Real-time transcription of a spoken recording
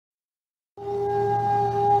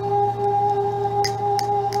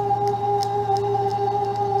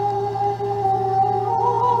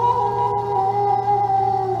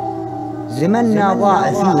زمننا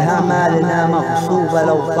ضاع فيها مالنا مغصوب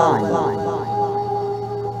الأوطان،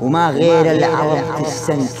 وما غير العرب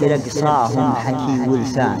تستنكر قصاهم حكي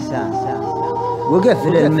ولسان،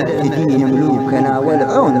 وقفل المعتدين ملوكنا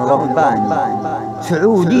والعون رباني،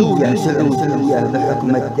 سعودية سعودية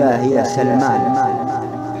بحكم الداهية سلمان،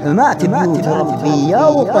 حماة بيوت ربي يا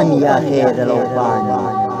وطن يا خير الأوطان،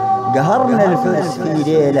 قهرنا الفرس في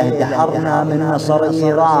ليلة دحرنا من نصر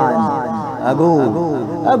إيران.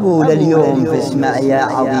 أقول اليوم فاسمع يا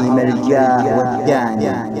عظيم الجاه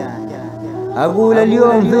والدان، أقول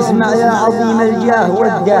اليوم فاسمع يا عظيم الجاه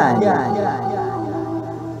والدان،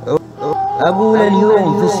 أقول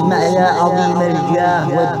اليوم فاسمع يا عظيم الجاه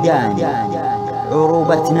والدان،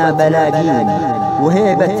 عروبتنا بلاقين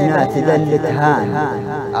وهيبتنا تذل تهان،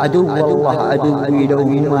 عدو الله عدوي لو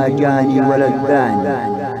ما جاني ولا البان،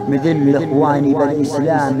 مثل إخواني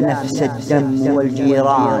بالإسلام نفس الدم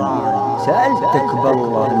والجيران. سألتك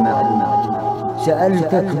بالله المعبود،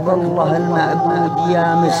 سألتك بالله المعبود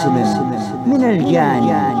يا مسلم من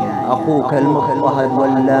الجاني، أخوك المضطهد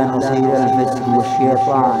ولا نصير الفسق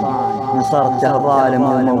والشيطان، نصرته ظالم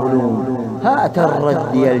ومظلوم هات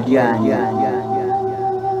الرد يا الجاني.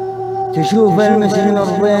 تشوف المسلم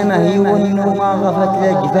الضيمة يون وما غفت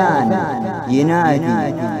الأجفان،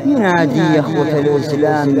 ينادي يا أخوة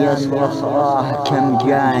الإسلام يصرخ صراح كم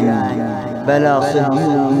جاني، بلا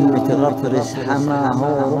صهيون متغطرس حماه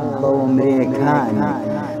وربه وامريكان،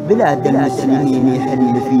 بلاد المسلمين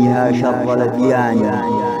يحل فيها شر الأديان،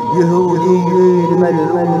 يهوديين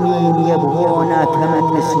ملعونين يبغونا كما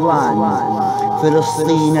النسوان،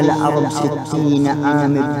 فلسطين العرب 60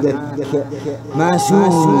 عام بدك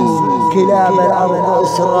ماسون، كلاب الأرض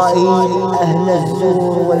إسرائيل أهل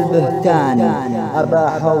الزور والبهتان،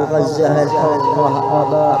 أباحوا غزة الحرة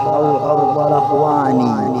أباحوا عرض الأخوان،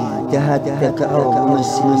 تهتك أرض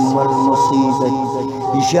مسلم والمصيبة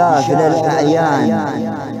يشاف للأعيان،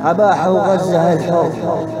 أباحوا غزة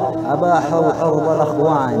الحرة أباحوا عرض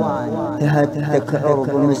الأخوان، تهتك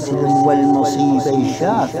أرض مسلم والمصيبة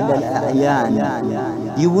يشاف للأعيان،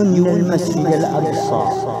 يون المسجد الأقصى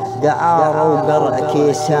دعارة وقرع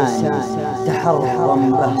كيسان،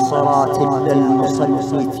 تحرم به صلاة إلا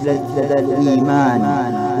المصلي تلذذ الإيمان،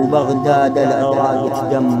 وبغداد العراق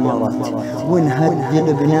تدمرت وانهد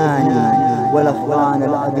لبناني، والأفغان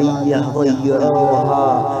الأبية ضيعوها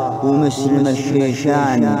ومسلم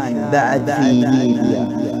الشيشان، بعد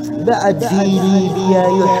في ليبيا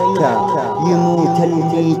يحكى يموت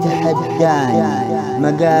اللي تحداني،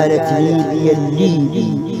 مقالة ليبيا الليبي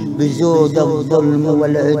بزود الظلم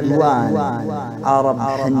والعدوان، عرب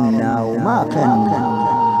حنا وما كنا،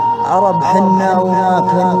 عرب حنا وما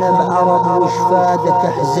كنا بعرب وش فادك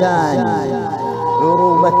احزان،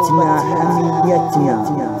 عروبتنا حميتنا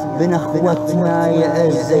بنخوتنا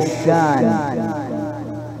يعز الشان،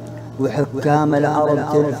 وحكام العرب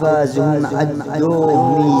تلفازهم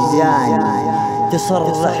عدوه ميزان،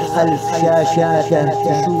 تصرح خلف شاشاته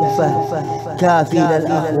تشوفه كافي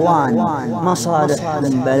للأخوان،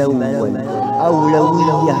 مصالحهم بالأول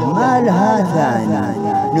أولوية ما لها ثاني،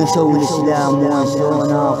 نسوا الإسلام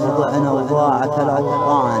ونسونا خضعنا وضاعت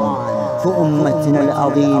الأوطان، فأمتنا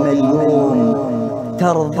العظيمة اليوم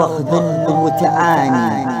ترضخ ذل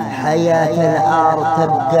وتعاني، حياة العار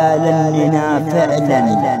تبقى لننا فعلا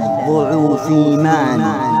ضعوف إيمان،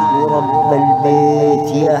 ورب البيت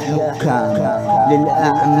يا حكام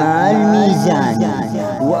للأعمال ميزان،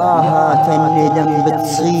 وآهات الندم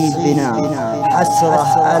بتصيب بنا حسرة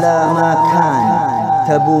على ما كان،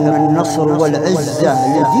 تبون النصر والعزة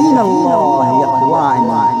لدين الله يا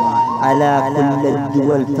إخواني، على كل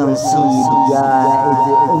الدول تنصيب قائد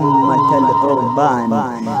أمة العربان،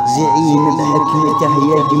 زعيم بحكمته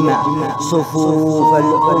يجمع صفوف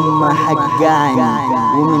الأمة حقان،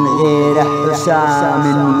 ومن غير حسام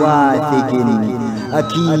واثق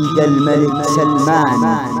أكيد الملك سلمان،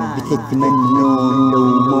 بتتمنون لو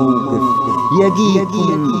موقف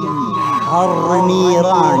يقيكم حر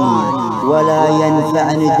نيراني، ولا ينفع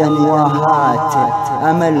ندم وهات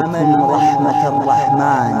أملكم رحمة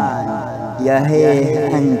الرحمن، يا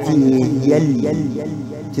هيه أنتي يلي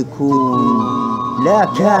تكون لا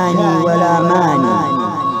كاني ولا ماني،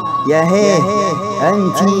 يا هيه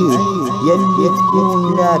أنتي يلي تكون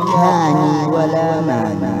لا كاني ولا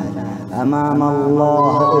ماني، أمام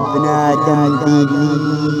الله ابن آدم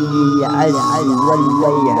ذي عز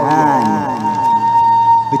والليهان،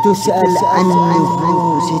 بتسأل عن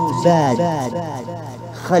نفوس تباد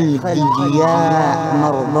خلق جياع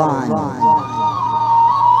مرضان،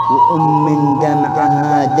 وأم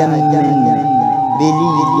دمعها دم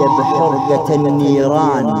بلية بحرقة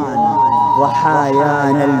النيران،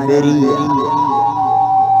 ضحايانا البريء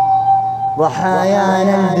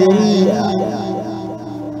ضحايانا البريئة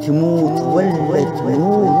تموت ولا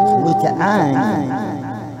تموت وتعاني،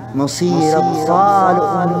 مصير أبطال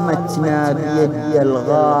أمتنا بيد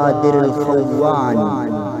الغادر الخوان.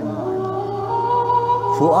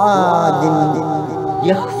 فؤاد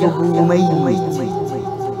يخفق ميت،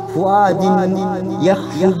 فؤاد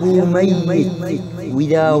يخفق ميت،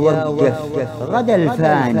 وإذا وقف غدا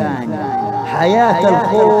الفاني. حياة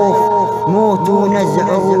الخوف موت ونزع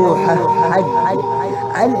روحه حد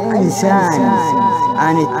الإنسان،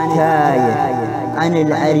 عن التايه عن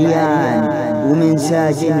العريان، ومن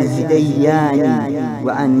ساجن ديان،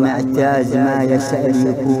 وعن معتاز ما يسأل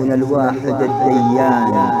يكون الواحد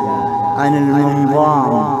الديان. عن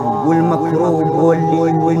المنظام والمكروب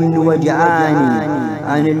واللي وجعاني،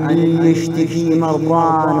 عن اللي يشتكي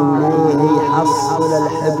مرضان وليه يحصل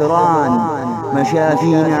الحبران.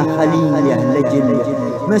 مشافينا خلية لجل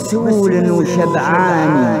مسؤول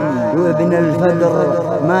وشبعان، وابن الفقر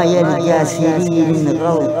ما يلقى سرير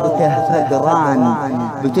غلطته فقران.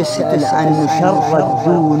 بتسأل عن شر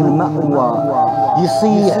الدون مأوى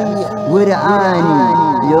يصيح ورعاني،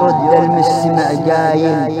 يرد المستمع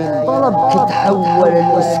قايل طلبك تحول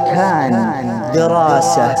الإسكان.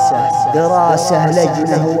 دراسة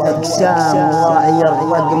لجنة وأقسام راعي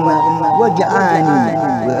الرقم وجعاني،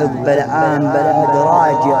 وعقب العام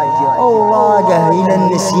بالأدراج أوراقه إلى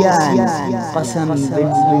النسيان. قسم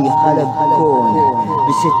باللي خلق كون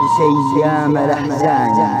ب6 أيام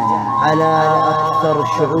الأحزان، على أكثر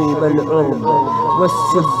شعوب العرب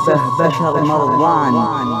والسبة بشر مرضان.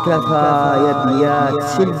 كفى يبيات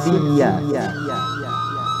سلبيات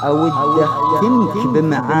أود أختمك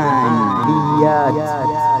بمعاني بيات،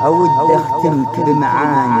 أود أختمك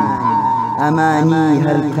بمعاني.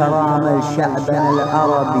 أمانيها الكرامة لشعبنا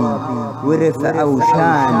العربي ورفع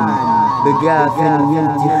وشان، بقاف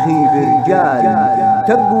ينتخي برجال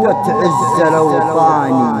تقوى عز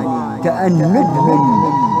الأوطان. تأنبهم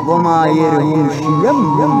ضمايرهم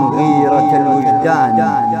شيمهم غيرة الوجدان.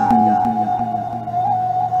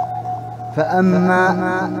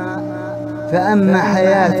 فأما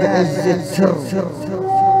حياة عزة سر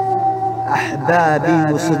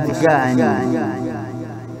أحبابي وصدقاني،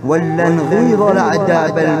 ولا نغيظ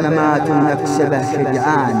الأعداء بالممات ونكسبه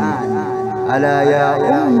شجعان. ألا يا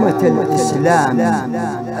أمة الإسلام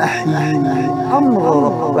أحيي أمر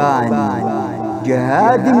رباني،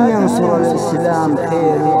 جهاد ينصر الإسلام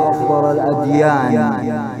خير وأفضل الأديان.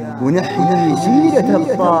 ونحيي سيرة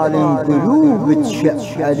أبطال قلوب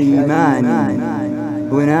تشع الإيمان.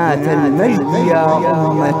 بنات المجد يا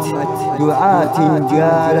أمة دعاة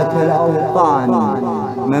جالت الأوطان،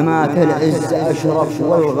 ممات العز أشرف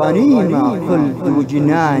والغنيمة خلد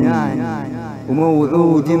وجنان.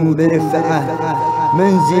 وموعود برفعه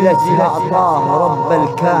منزلتها أعطاه رب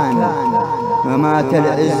الكان، ممات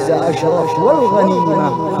العز أشرف والغنيمة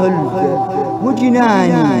خلد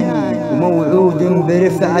وجنان. وموعود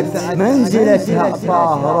برفعة منزلتها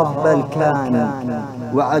أعطاه رب الكان،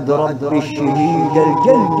 وعد رب الشهيد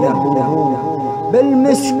الجنة وهو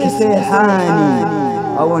بالمسك سيحاني.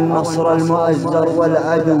 أو النصر المؤزر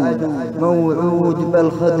والعدو موعود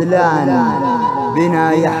بالخذلان.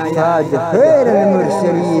 بنا يحفاد خير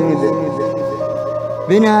المرسلين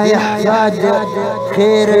بنا يحفاد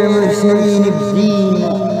خير المرسلين بدين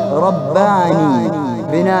رباني.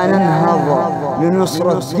 بنا ننهض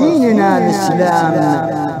لنصرة ديننا الإسلام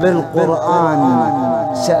بالقرآن.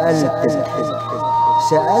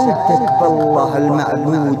 سألتك بالله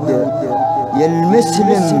المعبود يا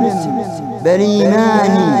المسلم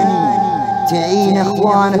بالإيمان، تعين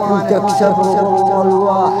إخوانك وتكسب رضا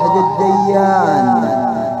الواحد الديان.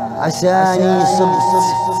 عساني صبت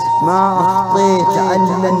ما أخطيت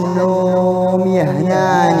على النوم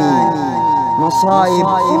يهناني، مصايب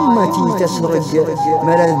أمتي تسرق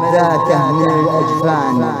ملذاته من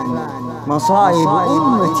الأجفان. مصايب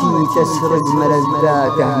أمتي تسرق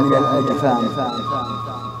ملذاته من الأجفان.